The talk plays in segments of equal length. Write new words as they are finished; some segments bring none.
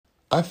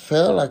I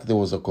felt like there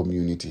was a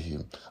community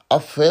here. I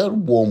felt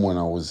warm when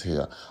I was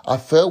here. I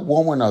felt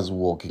warm when I was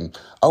walking.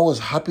 I was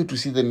happy to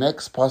see the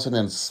next person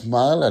and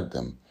smile at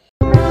them.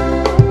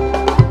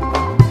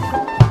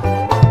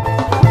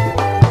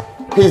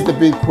 Here's the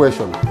big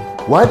question.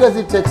 Why does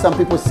it take some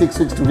people 6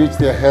 weeks to reach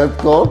their health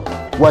goal,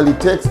 while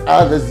it takes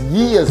others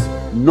years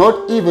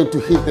not even to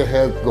hit their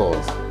health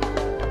goals?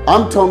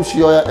 I'm Tom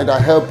Shioya, and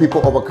I help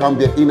people overcome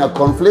their inner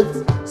conflicts,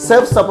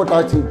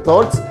 self-sabotaging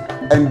thoughts,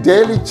 and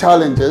daily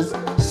challenges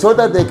so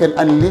that they can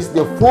unleash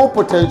their full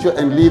potential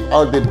and live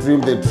out the dream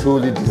they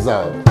truly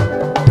desire.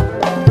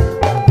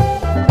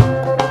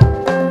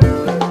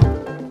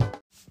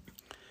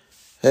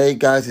 Hey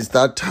guys, it's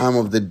that time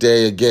of the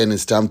day again.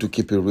 It's time to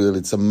keep it real.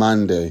 It's a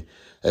Monday.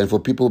 And for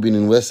people who've been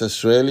in West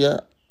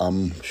Australia,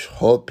 I'm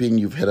hoping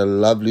you've had a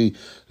lovely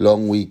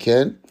long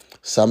weekend.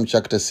 Some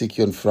checked a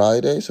sickie on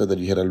Friday so that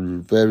you had a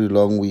very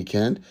long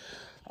weekend.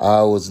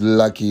 I was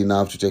lucky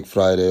enough to take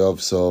Friday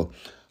off, so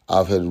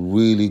I've had a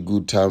really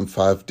good time,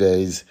 5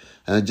 days,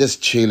 and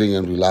just chilling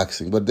and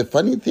relaxing. But the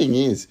funny thing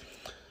is,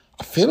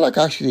 I feel like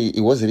actually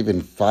it wasn't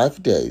even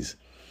 5 days.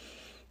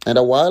 And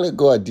a while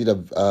ago, I did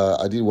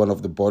one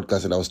of the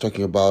podcasts, and I was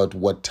talking about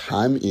what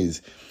time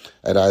is.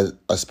 And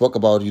I spoke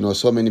about,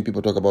 so many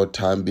people talk about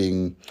time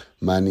being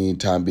money,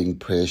 time being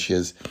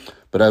precious.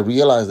 But I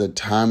realized that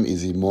time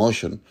is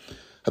emotion.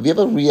 Have you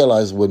ever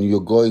realized when you're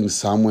going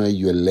somewhere,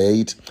 you're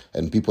late,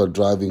 and people are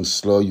driving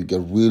slow, you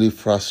get really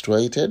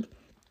frustrated?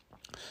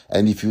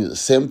 And if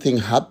same thing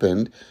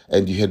happened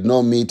and you had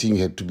no meeting,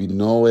 you had to be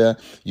nowhere,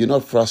 you're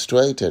not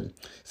frustrated.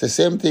 It's the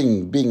same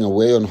thing being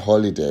away on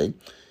holiday.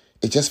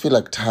 It just feels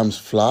like time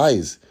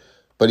flies.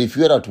 But if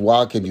you're at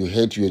work and you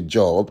hate your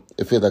job,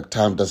 it feels like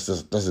time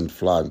doesn't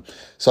fly.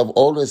 So I've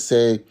always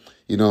said,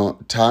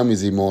 time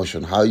is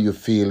emotion, how you're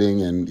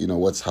feeling and,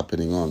 what's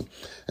happening on.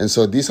 And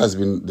so this has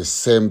been the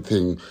same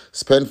thing.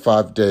 Spent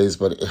 5 days,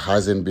 but it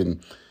hasn't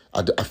been,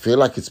 I feel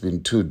like it's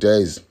been 2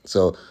 days.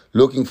 So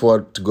looking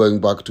forward to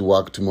going back to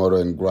work tomorrow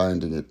and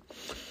grinding it.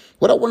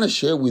 What I want to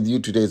share with you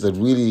today is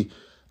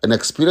an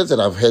experience that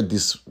I've had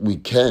this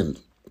weekend.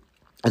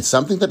 It's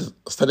something that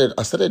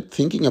I started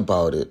thinking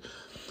about it.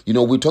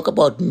 We talk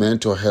about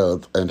mental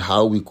health and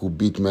how we could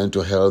beat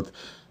mental health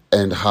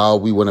and how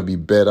we want to be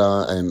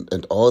better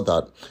and all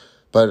that.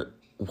 But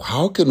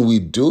how can we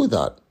do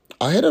that?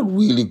 I had a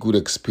really good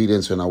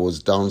experience when I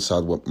was down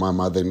south. My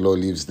mother-in-law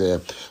lives there.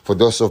 For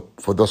those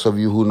of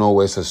you who know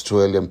West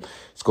Australia,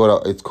 it's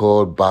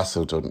called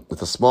Busselton.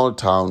 It's a small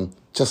town,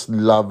 just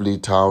lovely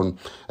town,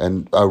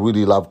 and I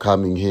really love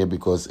coming here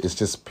because it's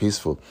just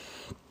peaceful.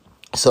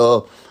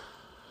 So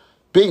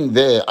being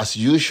there, as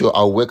usual,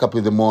 I'll wake up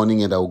in the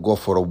morning and I'll go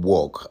for a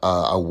walk.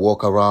 I'll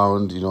walk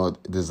around,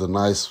 there's a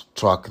nice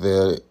track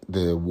there.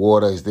 The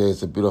water is there.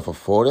 It's a bit of a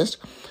forest.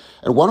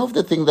 And one of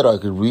the things that I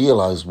could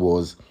realize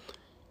was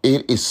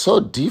it is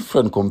so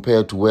different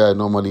compared to where I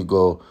normally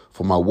go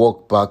for my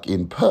walk back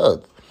in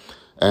Perth.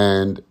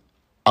 And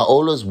I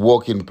always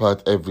walk in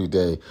Perth every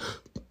day.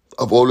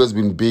 I've always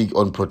been big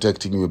on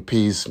protecting your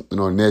peace,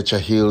 nature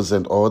heals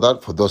and all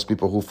that. For those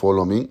people who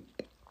follow me,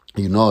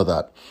 you know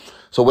that.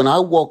 So when I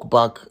walk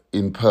back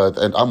in Perth,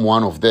 and I'm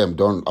one of them,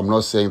 I'm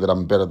not saying that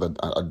I'm better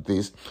at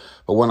this,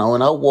 but when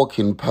I walk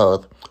in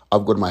Perth,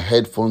 I've got my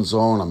headphones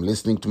on, I'm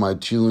listening to my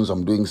tunes,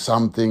 I'm doing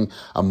something,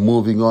 I'm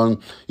moving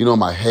on,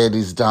 my head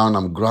is down,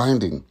 I'm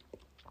grinding.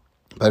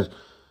 But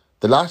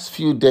the last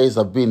few days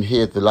I've been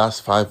here, the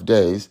last 5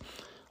 days,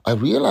 I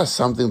realized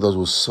something that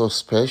was so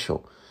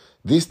special.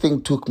 This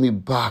thing took me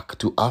back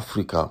to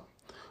Africa,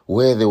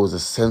 where there was a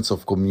sense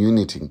of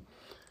community.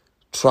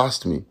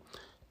 Trust me.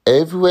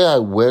 Everywhere I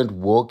went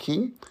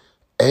walking,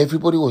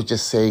 everybody was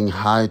just saying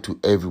hi to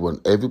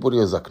everyone. Everybody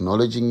was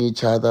acknowledging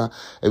each other.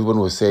 Everyone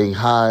was saying,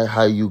 hi,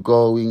 how you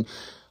going?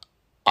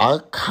 I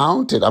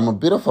counted. I'm a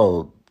bit of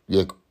a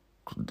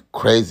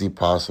crazy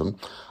person.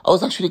 I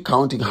was actually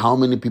counting how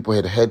many people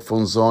had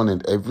headphones on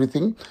and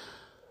everything.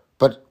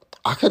 But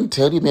I can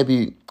tell you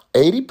maybe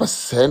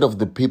 80% of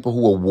the people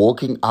who were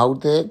walking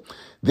out there,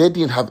 they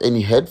didn't have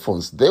any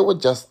headphones. They were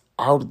just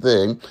out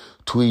there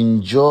to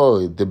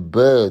enjoy the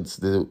birds,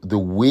 the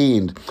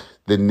wind,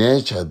 the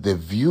nature, the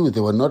view. They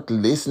were not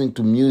listening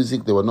to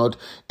music. They were not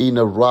in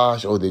a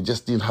rush, or they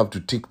just didn't have to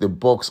tick the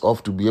box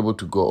off to be able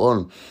to go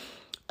on.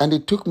 And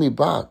it took me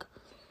back.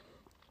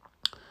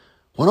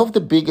 One of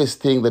the biggest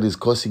things that is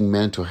causing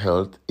mental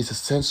health is a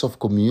sense of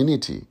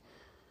community.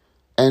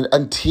 And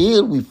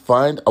until we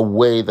find a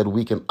way that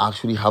we can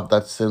actually have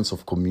that sense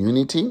of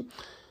community,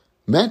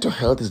 mental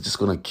health is just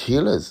going to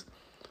kill us.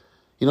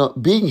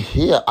 Being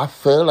here, I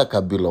felt like I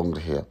belonged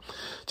here.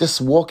 Just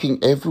walking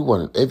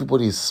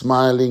everybody's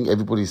smiling,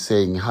 everybody's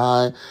saying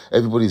hi,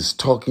 everybody's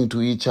talking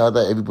to each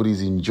other,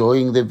 everybody's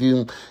enjoying the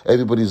view,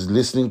 everybody's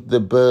listening to the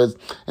birds.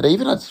 And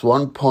even at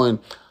one point,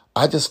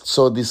 I just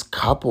saw this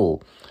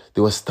couple.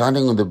 They were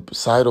standing on the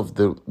side of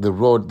the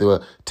road. They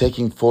were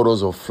taking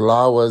photos of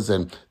flowers,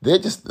 and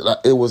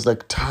it was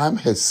like time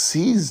has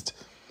ceased.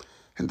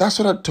 And that's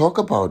what I talk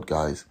about,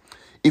 guys.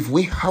 If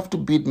we have to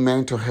beat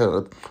mental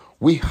health,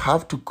 we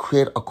have to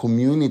create a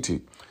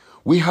community.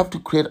 We have to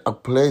create a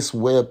place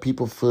where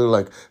people feel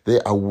like they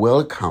are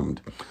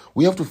welcomed.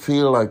 We have to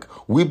feel like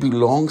we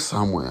belong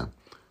somewhere.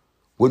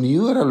 When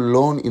you are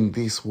alone in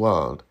this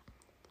world,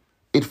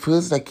 it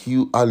feels like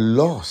you are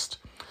lost.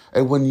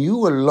 And when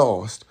you are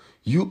lost,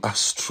 you are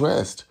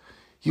stressed.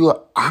 You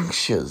are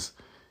anxious.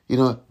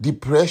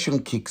 Depression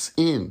kicks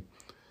in.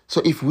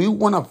 So if we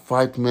want to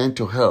fight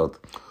mental health,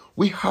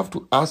 we have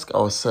to ask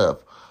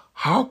ourselves,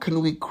 how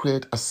can we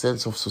create a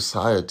sense of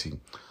society?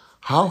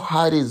 How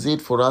hard is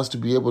it for us to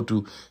be able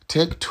to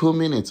take 2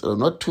 minutes, or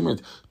not 2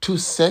 minutes, 2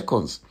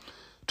 seconds,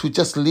 to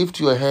just lift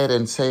your head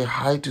and say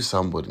hi to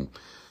somebody?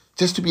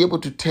 Just to be able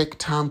to take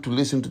time to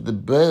listen to the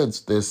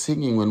birds they're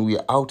singing when we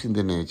are out in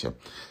the nature.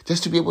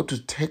 Just to be able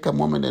to take a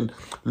moment and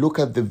look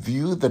at the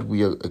view that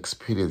we are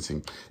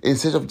experiencing.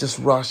 Instead of just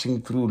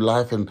rushing through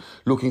life and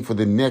looking for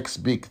the next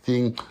big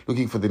thing,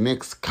 looking for the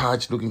next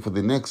catch, looking for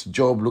the next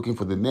job, looking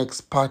for the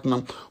next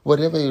partner,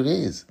 whatever it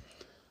is.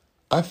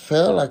 I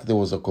felt like there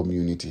was a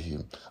community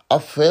here. I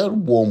felt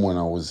warm when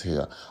I was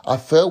here. I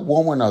felt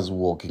warm when I was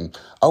walking.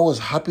 I was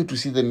happy to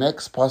see the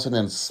next person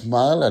and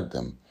smile at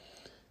them.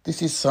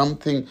 This is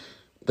something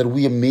that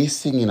we are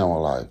missing in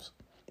our lives.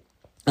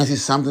 This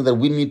is something that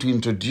we need to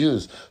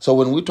introduce. So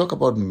when we talk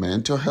about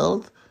mental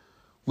health,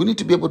 we need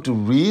to be able to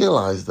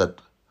realize that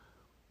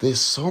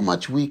there's so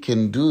much we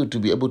can do to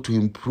be able to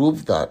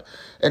improve that.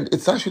 And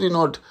it's actually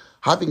not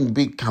having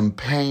big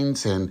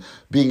campaigns and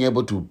being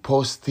able to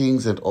post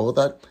things and all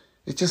that.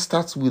 It just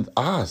starts with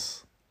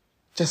us.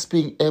 Just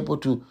being able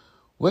to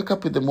wake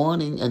up in the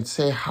morning and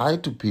say hi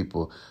to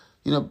people.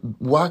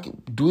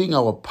 Doing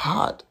our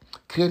part.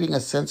 Creating a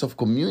sense of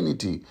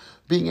community,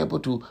 being able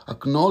to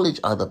acknowledge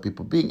other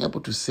people, being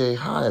able to say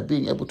hi,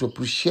 being able to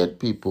appreciate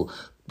people,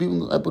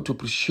 being able to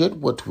appreciate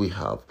what we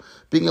have,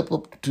 being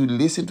able to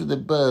listen to the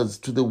birds,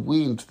 to the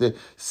wind, to the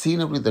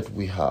scenery that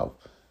we have.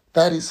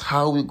 That is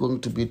how we're going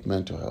to beat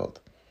mental health.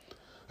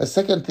 A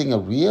second thing I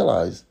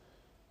realized,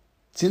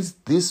 since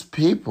these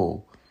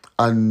people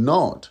are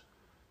not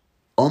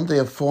on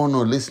their phone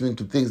or listening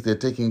to things, they're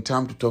taking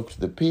time to talk to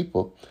the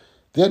people,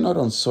 they're not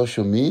on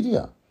social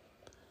media.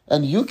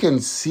 And you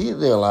can see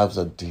their lives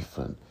are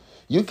different.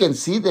 You can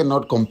see they're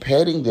not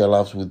comparing their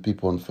lives with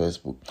people on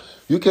Facebook.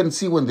 You can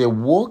see when they're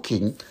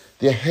walking,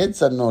 their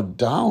heads are not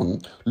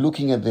down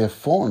looking at their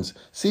phones.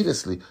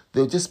 Seriously,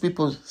 they're just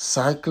people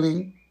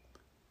cycling,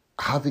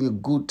 having a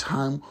good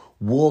time,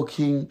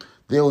 walking.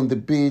 They're on the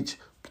beach,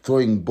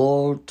 throwing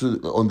balls to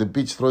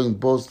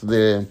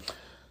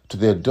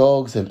their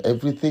dogs and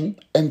everything.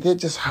 And they're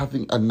just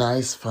having a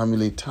nice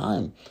family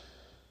time.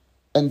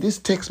 And this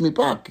takes me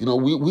back.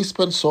 We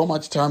spend so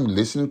much time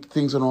listening to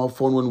things on our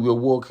phone when we're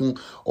walking,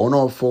 on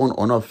our phone,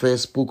 on our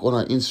Facebook, on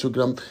our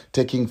Instagram,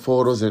 taking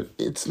photos.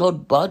 It's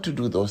not bad to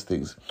do those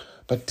things,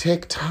 but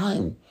take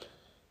time.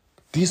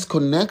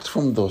 Disconnect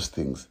from those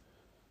things.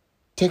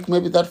 Take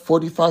maybe that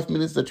 45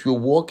 minutes that you're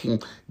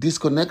walking,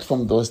 disconnect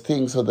from those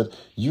things so that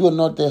you are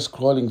not there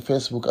scrolling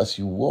Facebook as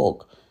you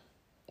walk.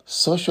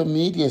 Social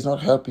media is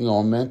not helping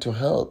our mental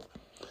health.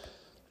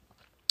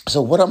 So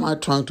what am I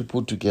trying to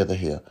put together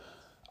here?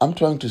 I'm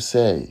trying to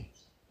say,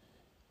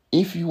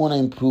 if you want to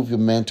improve your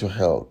mental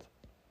health,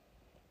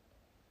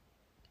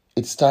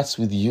 it starts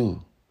with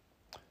you.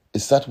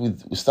 It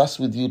starts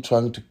with you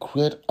trying to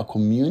create a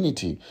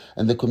community,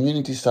 and the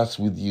community starts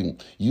with you.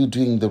 You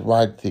doing the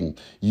right thing,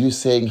 you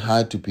saying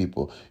hi to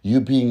people,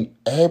 you being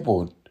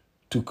able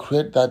to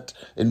create that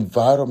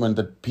environment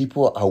that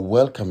people are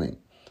welcoming.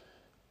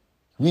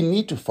 We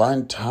need to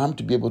find time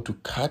to be able to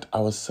cut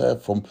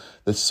ourselves from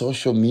the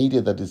social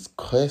media that is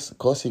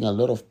causing a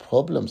lot of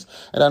problems.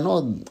 And I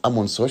know I'm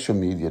on social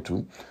media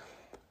too.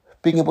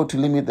 Being able to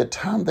limit the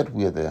time that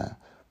we're there.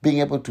 Being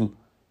able to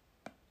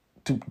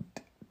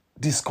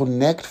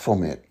disconnect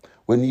from it.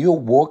 When you're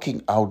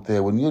walking out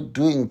there, when you're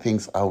doing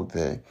things out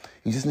there,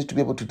 you just need to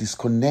be able to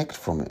disconnect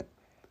from it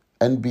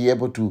and be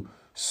able to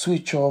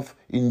switch off,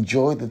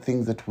 enjoy the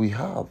things that we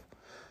have.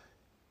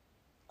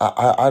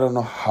 I don't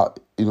know how,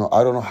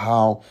 I don't know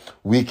how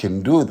we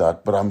can do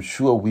that, but I'm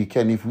sure we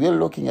can. If we're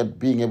looking at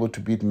being able to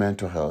beat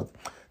mental health,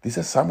 these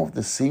are some of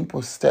the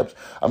simple steps.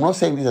 I'm not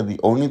saying these are the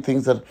only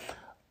things that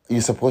you're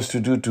supposed to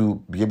do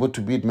to be able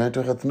to beat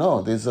mental health.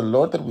 No, there's a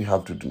lot that we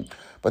have to do.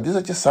 But these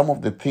are just some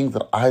of the things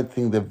that I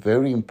think they're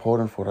very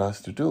important for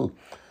us to do.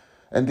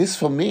 And this,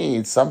 for me,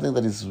 it's something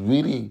that is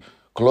really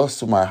close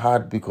to my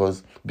heart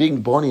because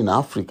being born in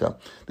Africa,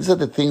 these are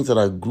the things that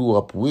I grew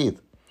up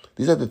with.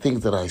 These are the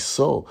things that I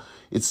saw.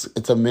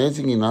 It's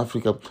amazing in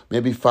Africa,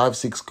 maybe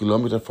 5-6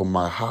 kilometers from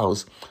my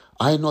house,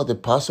 I know the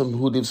person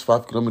who lives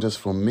 5 kilometers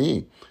from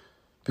me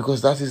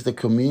because that is the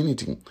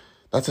community.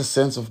 That's a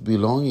sense of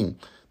belonging.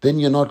 Then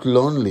you're not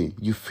lonely.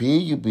 You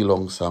feel you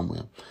belong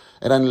somewhere.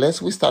 And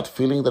unless we start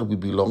feeling that we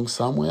belong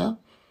somewhere,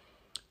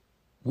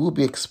 we'll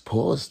be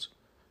exposed.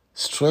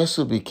 Stress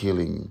will be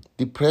killing you.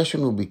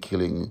 Depression will be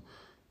killing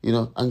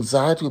you.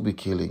 Anxiety will be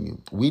killing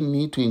you. We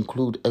need to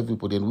include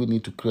everybody and we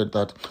need to create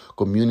that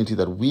community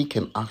that we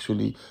can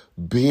actually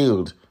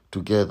build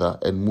together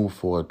and move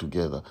forward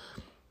together.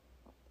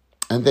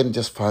 And then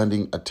just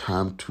finding a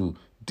time to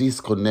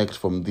disconnect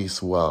from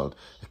this world,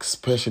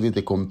 especially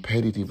the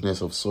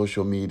competitiveness of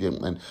social media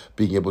and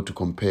being able to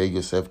compare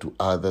yourself to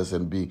others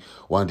and be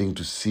wanting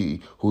to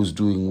see who's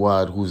doing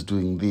what, who's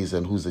doing this,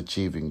 and who's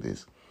achieving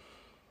this.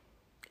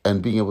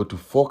 And being able to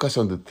focus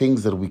on the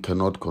things that we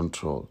cannot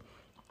control.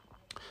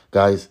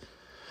 Guys,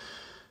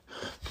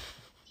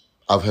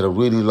 I've had a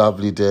really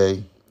lovely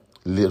day,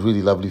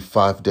 really lovely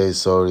 5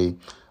 days,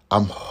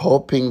 I'm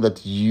hoping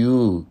that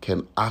you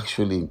can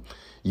actually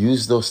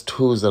use those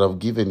tools that I've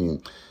given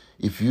you.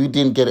 If you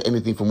didn't get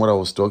anything from what I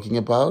was talking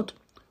about,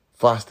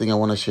 first thing I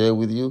want to share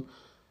with you,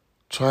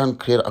 try and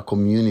create a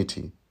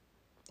community.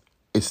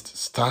 It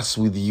starts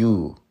with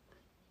you.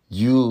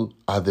 You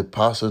are the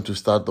person to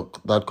start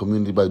that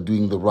community by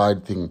doing the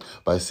right thing,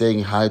 by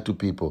saying hi to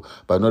people,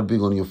 by not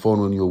being on your phone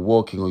when you're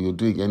walking or you're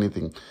doing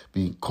anything.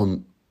 Be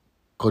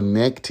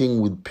connecting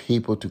with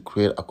people to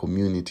create a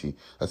community.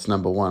 That's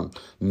number one.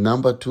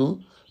 Number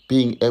two,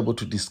 being able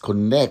to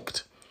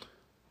disconnect.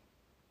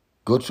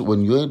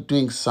 When you're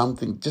doing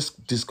something,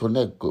 just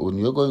disconnect. When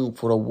you're going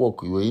for a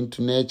walk, you're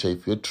into nature,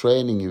 if you're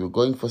training, if you're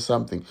going for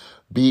something,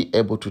 be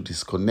able to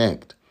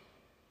disconnect.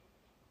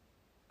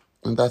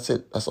 And that's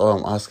it. That's all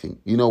I'm asking.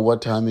 You know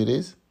what time it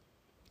is?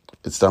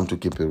 It's time to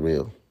keep it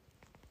real.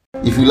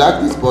 If you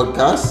like this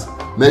podcast,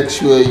 make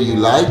sure you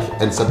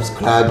like and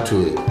subscribe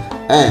to it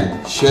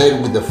and share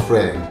it with a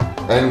friend.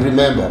 And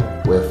remember,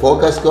 where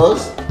focus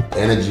goes,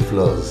 energy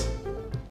flows.